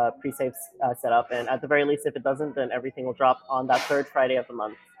everything pre-save set up, and at the very least, if it doesn't, then everything will drop on that third Friday of the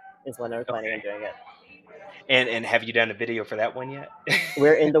month. Is when I'm planning on doing it. And have you done a video for that one yet?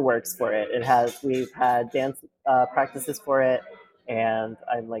 We're in the works for it. We've had dance practices for it, and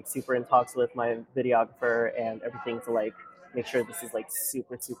I'm like super in talks with my videographer and everything to like make sure this is like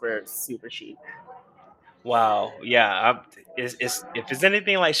super chic. Wow, yeah. If it's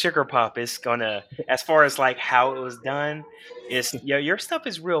anything like Sugar Pop, it's gonna, as far as like how it was done, your stuff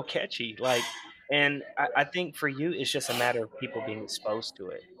is real catchy. Like, and I think for you, it's just a matter of people being exposed to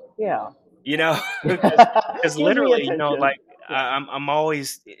it. Yeah. Because literally, like I'm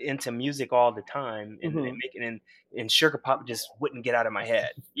always into music all the time, and making and Sugar Pop just wouldn't get out of my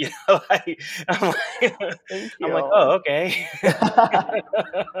head. Like I'm like, oh, okay.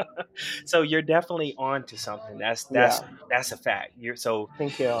 So you're definitely on to something. That's a fact.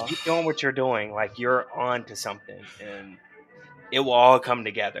 Thank you. Keep doing what you're doing. Like you're on to something, and it will all come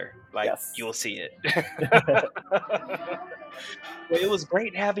together. Like you'll see it. Well, it was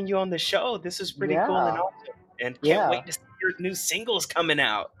great having you on the show. This is pretty cool and awesome. And can't wait to see your new singles coming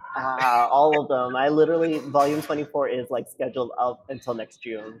out. All of them. I literally, Volume 24 is like scheduled up until next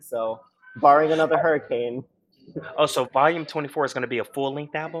June. So barring another hurricane. Oh, so Volume 24 is going to be a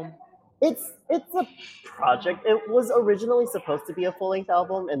full-length album? It's a project. It was originally supposed to be a full-length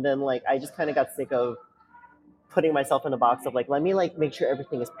album. And then like I just kind of got sick of putting myself in a box of like, let me like make sure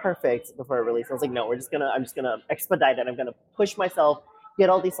everything is perfect before I release. I was like, no, I'm just gonna expedite it. I'm gonna push myself, get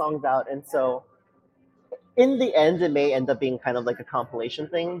all these songs out. And so in the end, it may end up being kind of like a compilation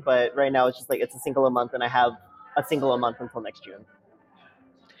thing, but right now it's just like, it's a single a month and I have a single a month until next June.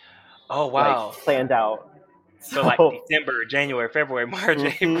 Oh, wow. Like, planned out. So like December, January, February, March,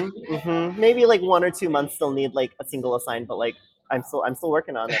 April. Maybe like 1 or 2 months still need like a single assigned, but like I'm still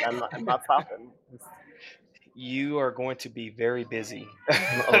working on it. I'm not stopping. You are going to be very busy.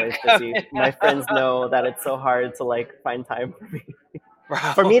 I'm always busy. My friends know that it's so hard to like find time for me.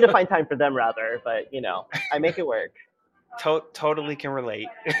 For me to find time for them rather, but I make it work. Totally can relate.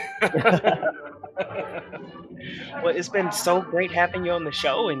 Well, it's been so great having you on the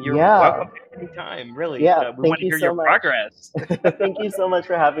show, and you're welcome anytime. Really, we want to hear your progress. Thank you so much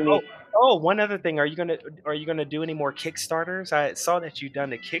for having me. Oh, one other thing, are you gonna do any more Kickstarters? I saw that you've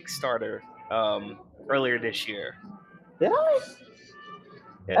done a Kickstarter earlier this year. Did I?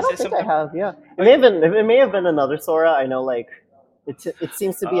 I don't think I have. Yeah, it may have been another Sora. I know, like it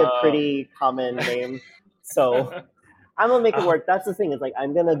seems to be a pretty common name, so I'm gonna make it work. That's the thing, is like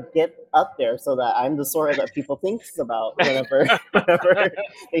I'm gonna get up there so that I'm the Sora that people think about whenever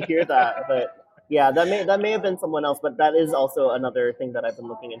they hear that. But yeah, that may have been someone else, but that is also another thing that I've been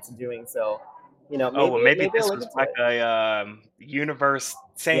looking into doing. So maybe this was like a universe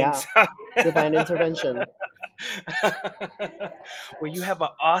saying divine intervention. Well, you have an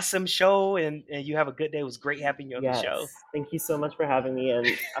awesome show, and you have a good day. It was great having you on the show. Thank you so much for having me, and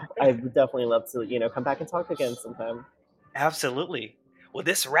I would definitely love to come back and talk again sometime. Absolutely. Well,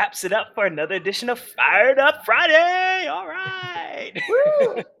 this wraps it up for another edition of Fired Up Friday. All right.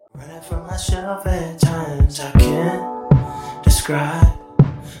 Running from myself at times, I can't describe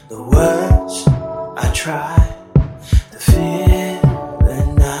the words I try.